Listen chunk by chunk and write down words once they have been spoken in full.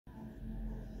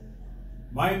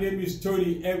My name is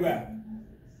Tony Edward.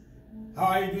 How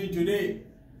are you doing today?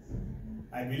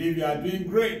 I believe you are doing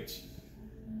great.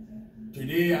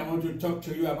 Today I want to talk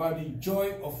to you about the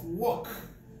joy of work.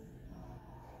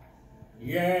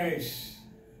 Yes,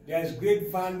 there's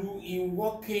great value in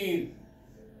working,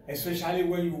 especially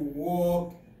when you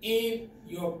work in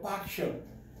your passion.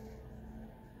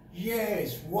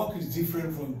 Yes, work is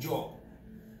different from job.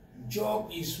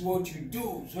 Job is what you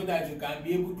do so that you can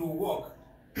be able to work.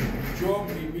 Job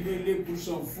immediately put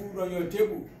some food on your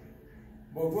table.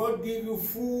 But what gives you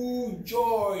full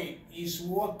joy is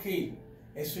working,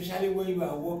 especially when you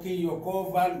are working your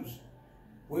core values.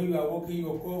 When you are working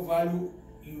your core value,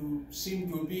 you seem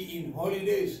to be in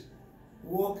holidays.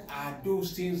 Work are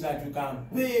those things that you can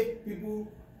pay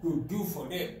people to do for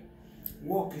them.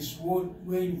 Work is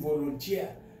when you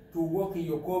volunteer to work in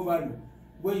your core value.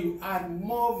 When you add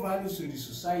more value to the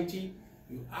society,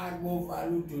 you add more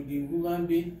value to the human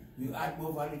being, you add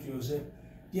more value to yourself.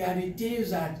 They are the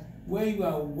things that when you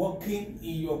are working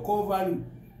in your core value,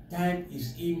 time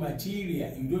is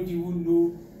immaterial. You don't even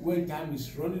know when time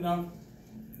is running out.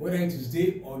 Whether it is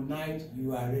day or night,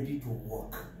 you are ready to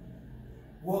work.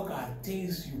 Work are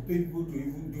things you pay people to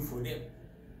even do for them,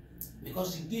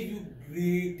 because it gives you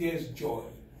greatest joy,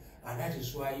 and that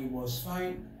is why you must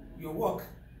find your work.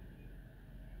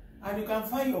 And you can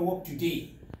find your work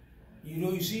today.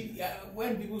 You see,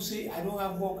 when people say, I don't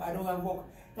have work,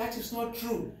 that is not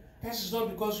true. That is not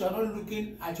because you are not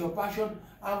looking at your passion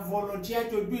and volunteer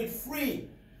to do it free.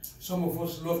 Some of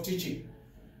us love teaching.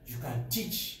 You can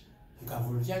teach. You can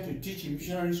volunteer to teach in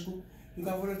missionary school. You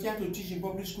can volunteer to teach in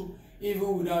public school,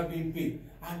 even without being paid.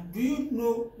 And do you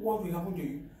know what will happen to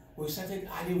you? When you started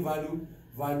adding value,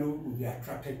 value will be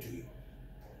attracted to you.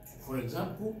 For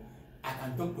example, I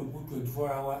can talk to people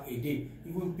 24 hours a day,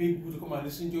 even pay people to come and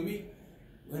listen to me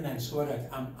when I discover that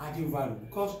I'm adding value.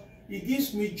 Because it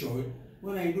gives me joy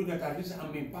when I know that at least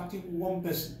I'm impacting one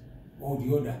person or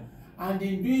the other. And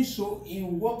in doing so,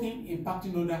 in working,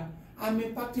 impacting other, I'm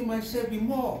impacting myself the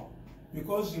more.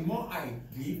 Because the more I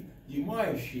give, the more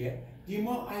I share, the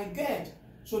more I get.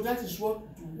 So that is what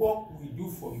the work will do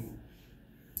for you.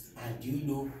 And do you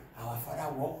know our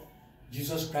Father worked?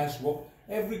 Jesus Christ worked.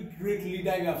 Every great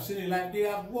leader you have seen in life, they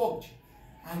have worked.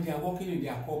 And they are working in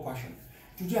their core passion.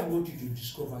 Today I want you to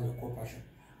discover your core passion.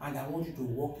 And I want you to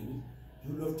work in it.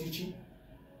 Do you love teaching?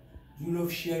 Do you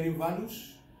love sharing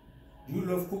values? Do you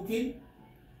love cooking?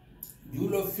 Do you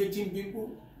love feeding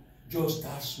people? Just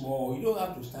start small. You don't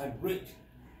have to start great.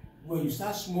 When you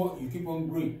start small, you keep on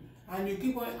growing. And you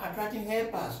keep on attracting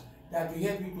helpers that will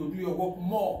help you to do your work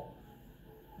more.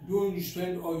 Don't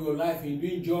spend all your life in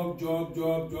doing job,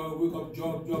 wake up,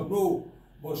 job. No.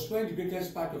 But spend the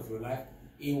greatest part of your life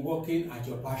in working at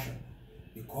your passion.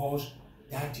 Because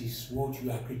that is what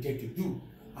you are created to do.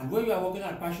 And when you are working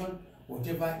at passion,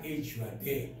 whatever age you are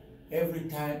there, every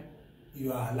time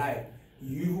you are alive,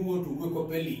 you even want to wake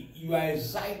up early. You are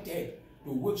excited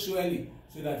to wake so early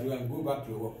so that you can go back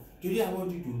to your work. Today I want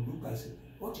you to look and say,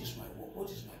 what is my work? What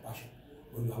is my passion?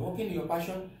 When you are working in your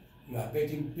passion, you are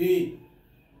getting paid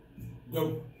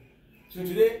double. So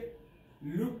today,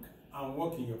 look and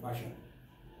work in your passion.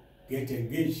 Get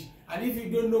engaged. And if you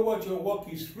don't know what your work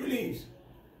really is,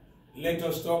 let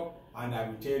us talk and I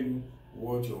will tell you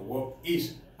what your work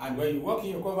is. And when you work in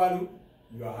your core value,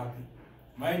 you are happy.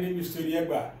 My name is Tony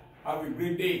Edward. Have a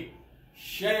great day.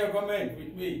 Share your comment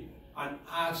with me and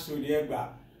ask Tony Edward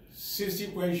 60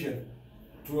 questions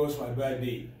towards my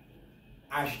birthday.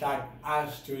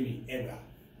 #AskTonyEdward.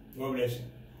 God bless you.